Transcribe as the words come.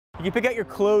You can pick out your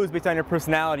clothes based on your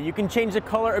personality. You can change the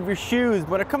color of your shoes.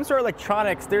 When it comes to our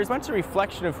electronics, there's much a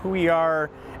reflection of who we are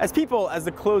as people, as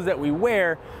the clothes that we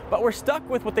wear, but we're stuck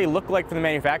with what they look like from the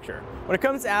manufacturer. When it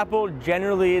comes to Apple,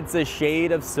 generally it's a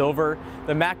shade of silver.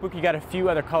 The MacBook, you got a few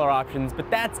other color options, but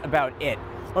that's about it.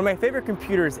 One of my favorite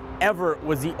computers ever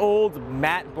was the old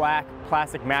matte black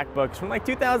plastic MacBooks from like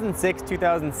 2006,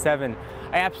 2007.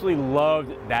 I absolutely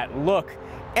loved that look.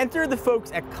 Enter the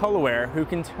folks at Colorware who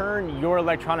can turn your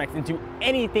electronics into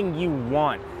anything you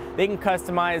want. They can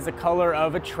customize the color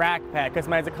of a trackpad,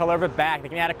 customize the color of a back, they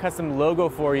can add a custom logo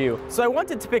for you. So I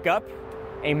wanted to pick up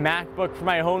a MacBook for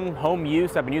my own home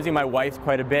use. I've been using my wife's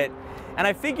quite a bit. And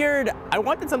I figured I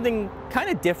wanted something kind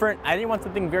of different. I didn't want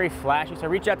something very flashy, so I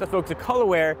reached out to folks at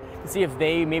Colorware to see if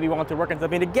they maybe wanted to work on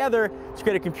something together to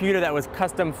create a computer that was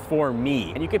custom for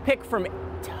me. And you could pick from a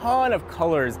ton of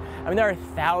colors. I mean, there are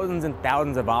thousands and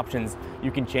thousands of options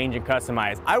you can change and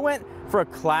customize. I went for a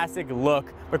classic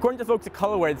look, but according to folks at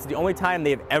Colorware, this is the only time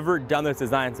they've ever done this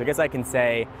design, so I guess I can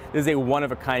say this is a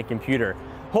one-of-a-kind computer.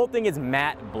 The whole thing is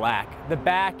matte black. The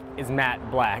back is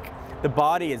matte black. The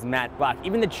body is matte black.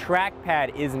 Even the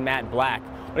trackpad is matte black.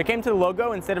 When it came to the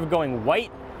logo, instead of going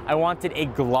white, I wanted a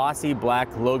glossy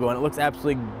black logo, and it looks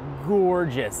absolutely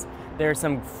gorgeous. There's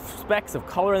some specks of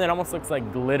color and it almost looks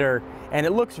like glitter, and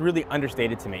it looks really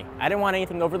understated to me. I didn't want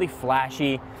anything overly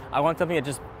flashy. I want something that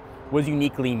just was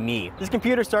uniquely me. This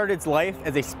computer started its life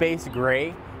as a space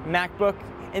gray MacBook,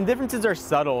 and differences are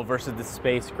subtle versus the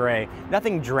space gray,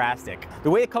 nothing drastic. The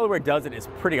way Colorware does it is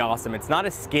pretty awesome. It's not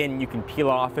a skin you can peel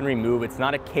off and remove. It's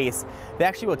not a case. They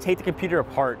actually will take the computer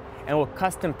apart and will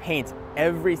custom paint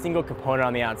every single component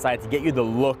on the outside to get you the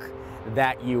look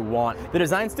that you want. The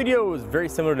design studio is very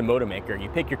similar to Moto Maker. You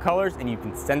pick your colors and you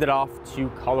can send it off to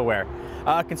Colorware.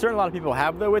 Concern a lot of people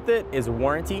have though with it is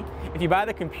warranty. If you buy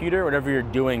the computer, whatever you're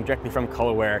doing directly from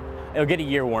Colorware, it'll get a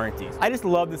year warranty. I just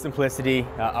love the simplicity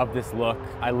of this look.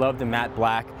 I love the matte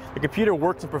black. The computer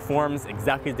works and performs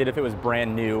exactly as it did if it was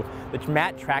brand new. The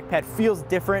matte trackpad feels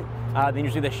different than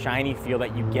usually the shiny feel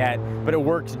that you get, but it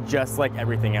works just like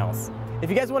everything else. If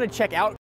you guys want to check out